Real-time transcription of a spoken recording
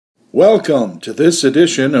Welcome to this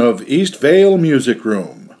edition of Eastvale Music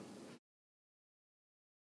Room.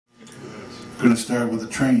 I'm going to start with a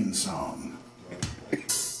train song.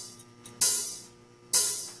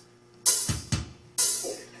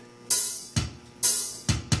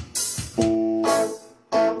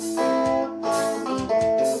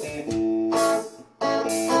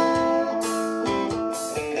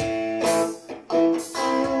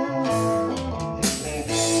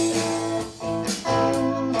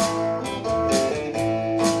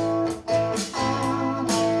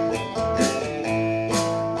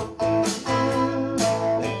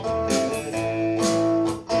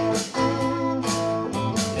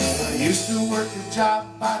 Used to work a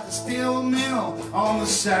job by the steel mill on the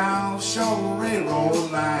South Shore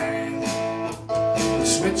Railroad line.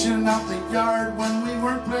 Switching out the yard when we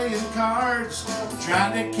weren't playing cards,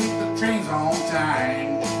 trying to keep the trains on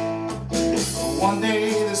time. One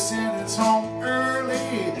day they sent us home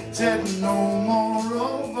early, said no more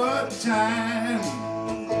overtime.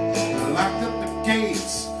 I locked up the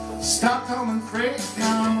gates, stopped hauling freight,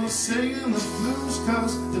 now I'm singing the blues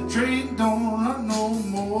 'cause the train don't run no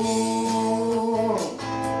more.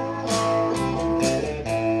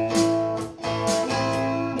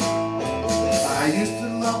 I used to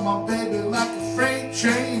love my baby like a freight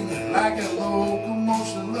train, like a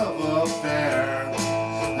locomotion love affair.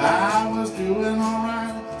 I was doing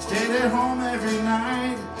alright, stayed at home every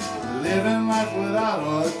night, living life without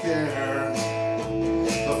a care.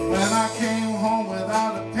 But when I came home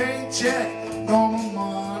without a paycheck, no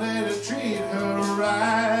money to treat her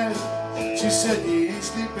right, she said, "You ain't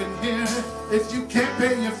sleeping here if you can't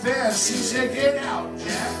pay your fare." She said, "Get out,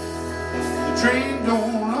 Jack, the train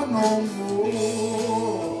don't run no more."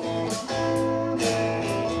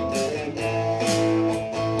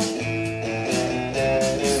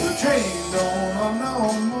 The train don't run no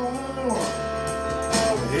more.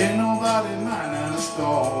 Ain't nobody minding the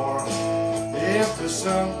store. If there's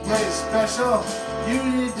someplace special you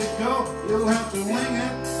need to go, you'll have to wing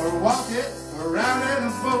it or walk it or ride in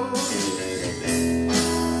a boat.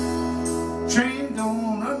 Train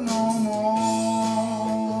don't run no more.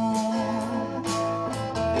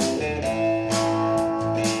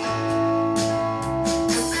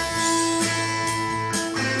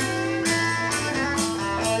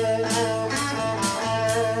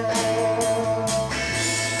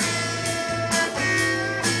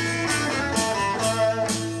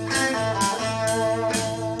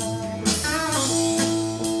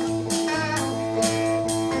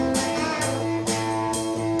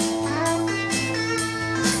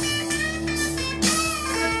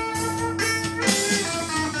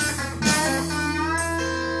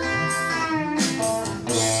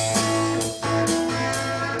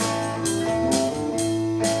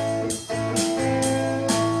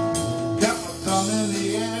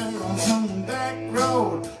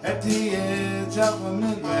 At the edge of a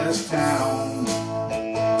Midwest town,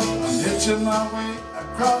 I'm hitching my way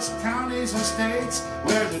across counties and states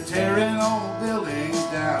where they're tearing old buildings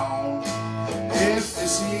down. If you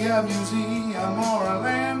see a museum or a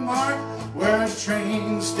landmark where a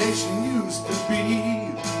train station used to be,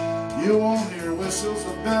 you won't hear whistles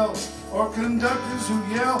or bells or conductors who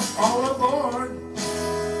yell, "All aboard!"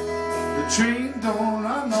 The train don't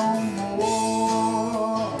run no more.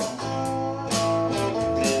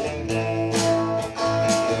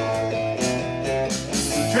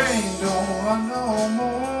 Train don't run no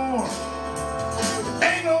more.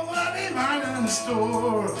 Ain't nobody minding the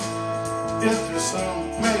store. If there's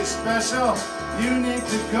someplace special you need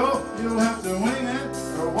to go, you'll have to wing it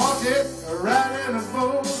or walk it or ride in a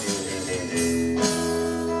boat.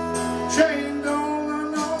 Train don't run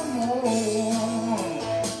no more.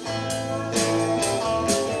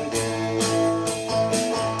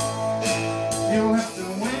 You'll have to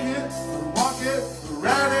wing it or walk it or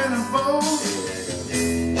ride in a boat.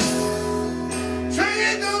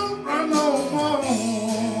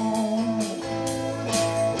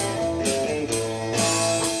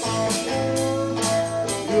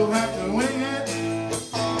 You'll have to wing it.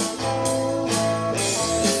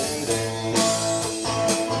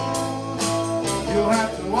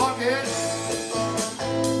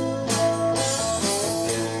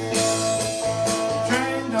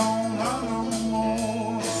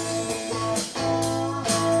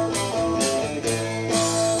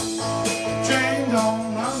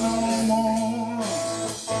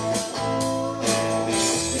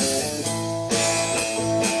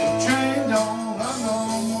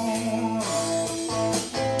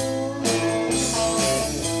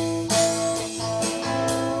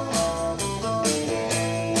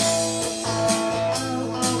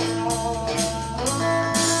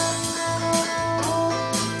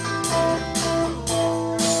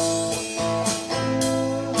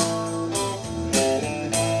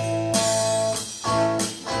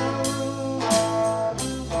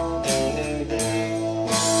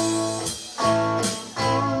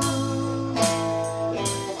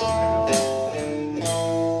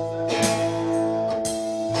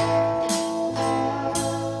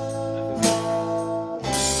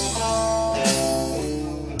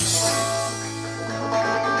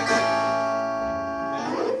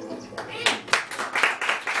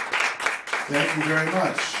 Thank you very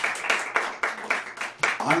much.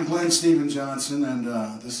 I'm Glen Stephen Johnson,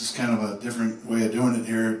 and this is kind of a different way of doing it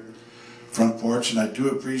here at Front Porch, and I do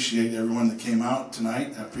appreciate everyone that came out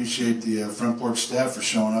tonight. I appreciate the Front Porch staff for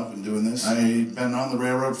showing up and doing this. I've been on the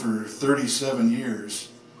railroad for 37 years,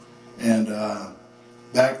 and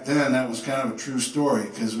back then that was kind of a true story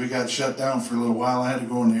because we got shut down for a little while. I had to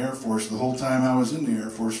go in the Air Force. The whole time I was in the Air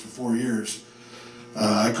Force for 4 years,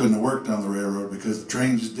 I couldn't have worked on the railroad because the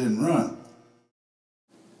train just didn't run.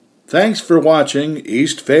 Thanks for watching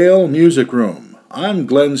Eastvale Music Room. I'm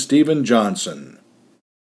Glen Stephen Johnson.